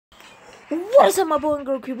What is up, my boy and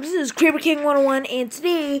girl Creeper? This is Creeper King 101, and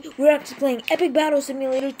today we're actually playing Epic Battle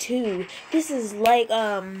Simulator 2. This is like,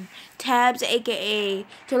 Tabs, aka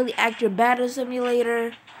Totally Accurate Battle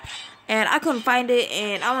Simulator. And I couldn't find it,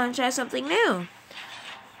 and I want to try something new.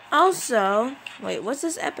 Also, wait, what's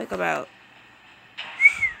this epic about?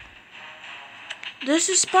 This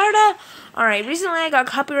is Sparta? Alright, recently I got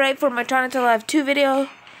copyright for my Trying to Tell Live 2 video.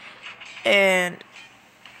 And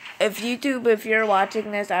if YouTube, if you're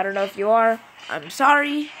watching this, I don't know if you are, I'm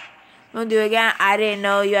sorry. Don't do it again. I didn't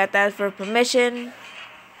know you had to ask for permission.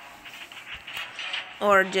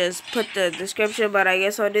 Or just put the description, but I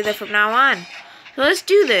guess I'll do that from now on. So let's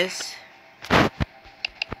do this. I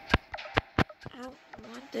don't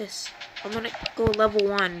want this. I'm gonna go level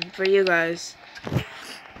 1 for you guys.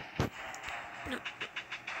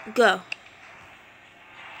 Go.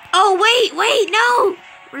 Oh, wait, no!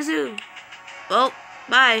 Resume. Oh,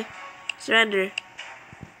 bye. Surrender.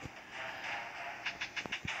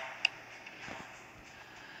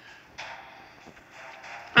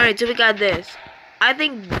 Alright, so we got this. I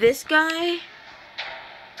think this guy,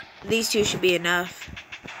 these two should be enough.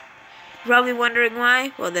 Probably wondering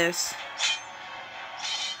why? Well, this.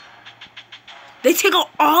 They take out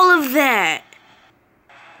all of that!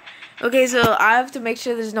 Okay, so I have to make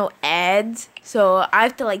sure there's no ads. So I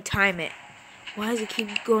have to, like, time it. Why does it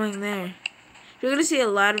keep going there? You're gonna see a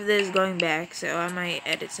lot of this going back, so I might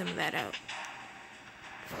edit some of that out.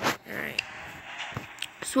 Alright.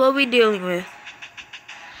 So what are we dealing with?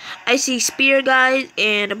 I see spear guys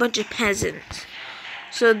and a bunch of peasants.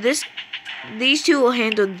 So these two will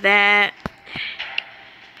handle that.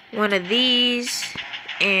 One of these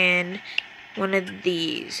and one of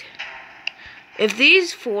these. If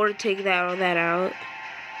these four take that out.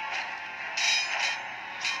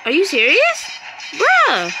 Are you serious?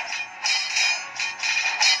 Bruh!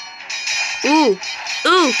 Ooh,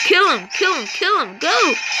 kill him,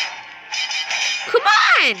 go! Come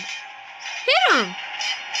on! Hit him!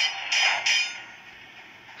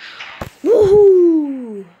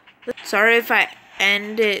 Woohoo! Sorry if I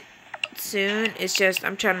end it soon, it's just,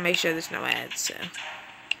 I'm trying to make sure there's no ads, so.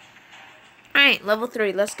 Alright, level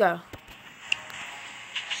 3, let's go.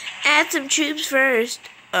 Add some troops first.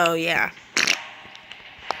 Oh, yeah.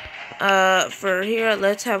 For here,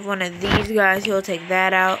 let's have one of these guys, he'll take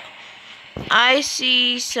that out. I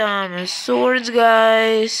see some swords,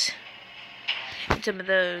 guys. And some of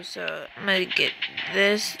those. So I'm gonna get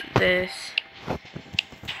this.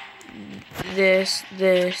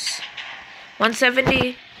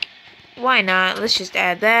 170. Why not? Let's just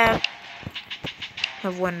add that.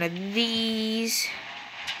 Have one of these.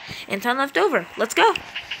 And 10 left over. Let's go.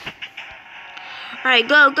 Alright,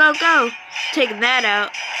 go. Taking that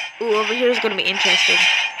out. Ooh, over here is gonna be interesting.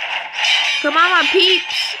 Come on, my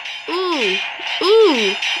peeps. Ooh,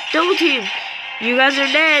 double team. You guys are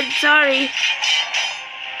dead, sorry.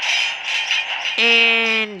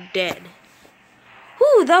 And dead.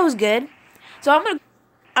 Whew, that was good. So I'm gonna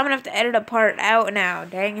have to edit a part out now,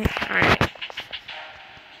 dang it. Alright.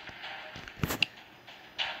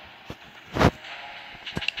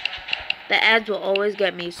 The ads will always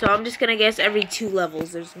get me, so I'm just gonna guess every 2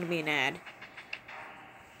 levels there's gonna be an ad.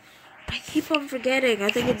 I keep on forgetting. I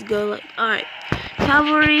think it's go like, alright.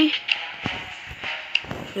 Cavalry.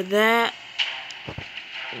 For that.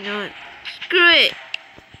 You know what? Screw it.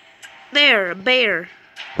 There, a bear.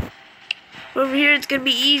 Over here it's gonna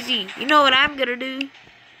be easy. You know what I'm gonna do?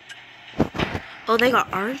 Oh, they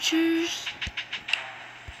got archers?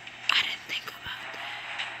 I didn't think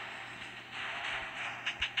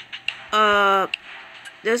about that.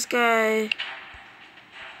 This guy.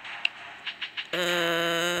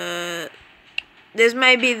 This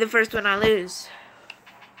might be the first one I lose.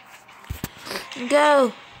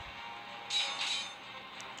 Go.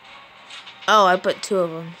 Oh, I put 2 of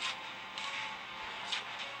them.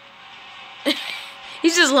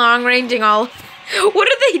 He's just long ranging all. What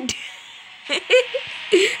are they doing?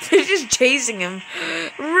 They're just chasing him.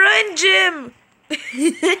 Run, Jim!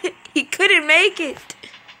 He couldn't make it.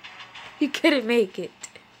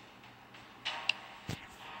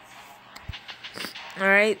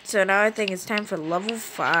 Alright, so now I think it's time for level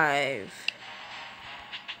 5.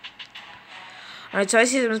 Alright, so I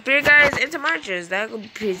see some spear guys and some archers. That will be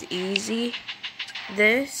pretty easy.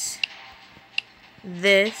 This.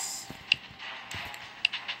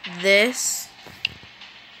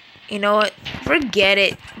 You know what? Forget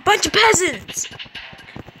it. Bunch of peasants!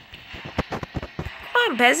 Come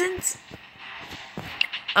on, peasants.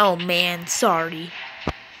 Oh, man. Sorry.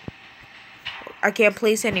 I can't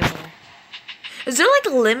place anymore. Is there like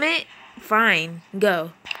a limit? Fine.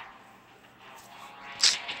 Go.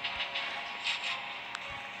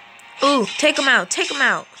 Ooh, take them out. Take them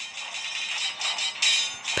out.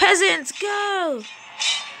 Peasants, go.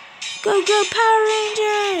 Go, go, Power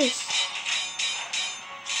Rangers.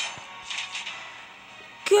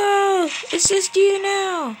 Go. It's just you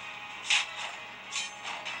now.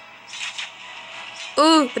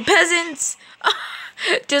 Ooh, the peasants.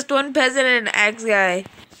 Just one peasant and an axe guy.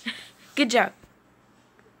 Good job.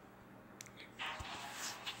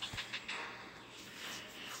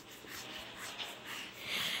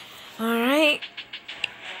 Alright.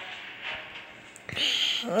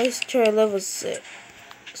 Let's try level 6.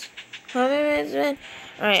 How many minutes, man?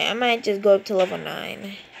 Alright, I might just go up to level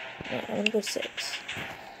 9. No, I'm gonna go 6.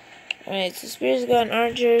 Alright, so Spears got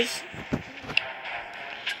archers.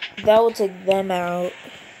 That will take them out.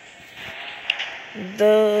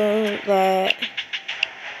 That.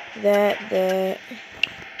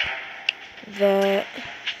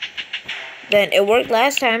 Then it worked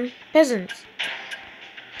last time. Peasants.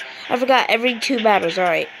 I forgot every 2 battles.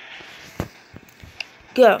 Alright.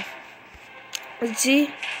 Go. Let's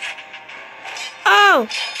see. Oh!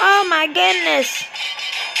 Oh my goodness!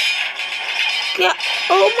 Go.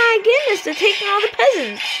 Oh my goodness! They're taking all the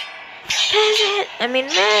peasants.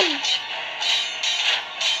 Men.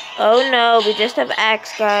 Oh no, we just have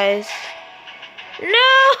axe guys. No,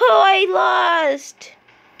 I lost.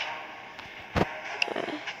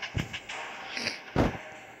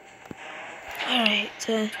 Alright,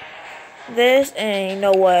 so this, and you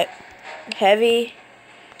know what? Heavy.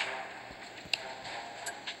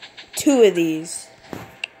 2 of these.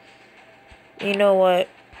 You know what?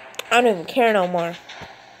 I don't even care no more.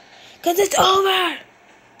 Cause it's over.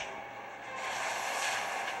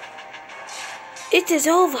 It is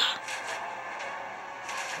over.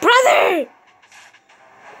 Brother!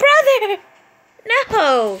 Brother!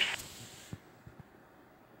 No!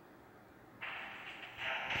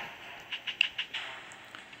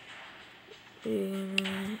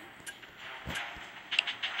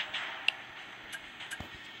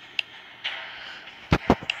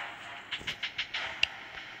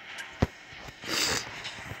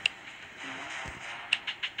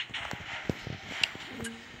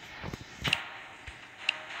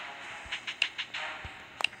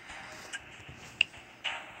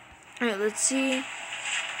 Alright, let's see.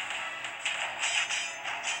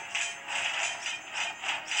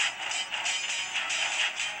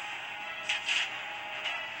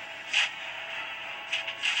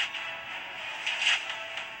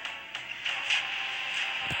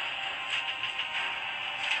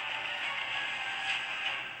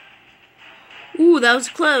 Ooh, that was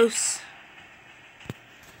close.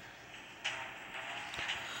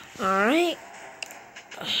 Alright.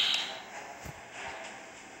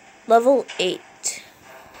 Level 8.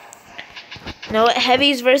 You know what?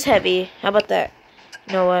 Heavies versus heavy. How about that?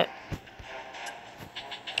 You know what?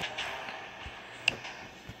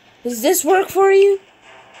 Does this work for you?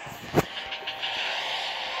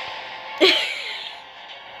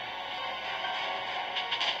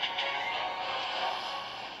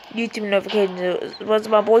 YouTube notifications. Was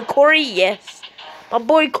my boy Corey? Yes. My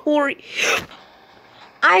boy Corey.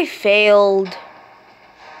 I failed.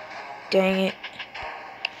 Dang it.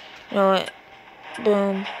 You know what?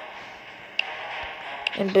 Boom.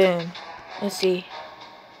 And boom. Let's see.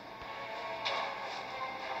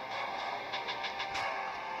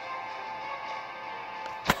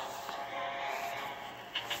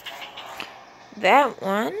 That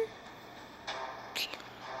one.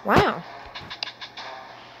 Wow.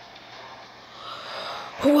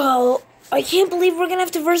 Well, I can't believe we're gonna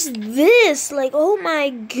have to verse this. Like, oh my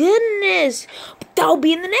goodness. But that'll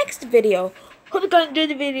be in the next video. Hope you guys enjoyed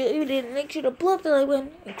the video. If you did, make sure to blow up the like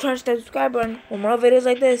button and crush that subscribe button for more videos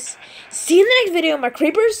like this. See you in the next video, my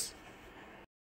creepers.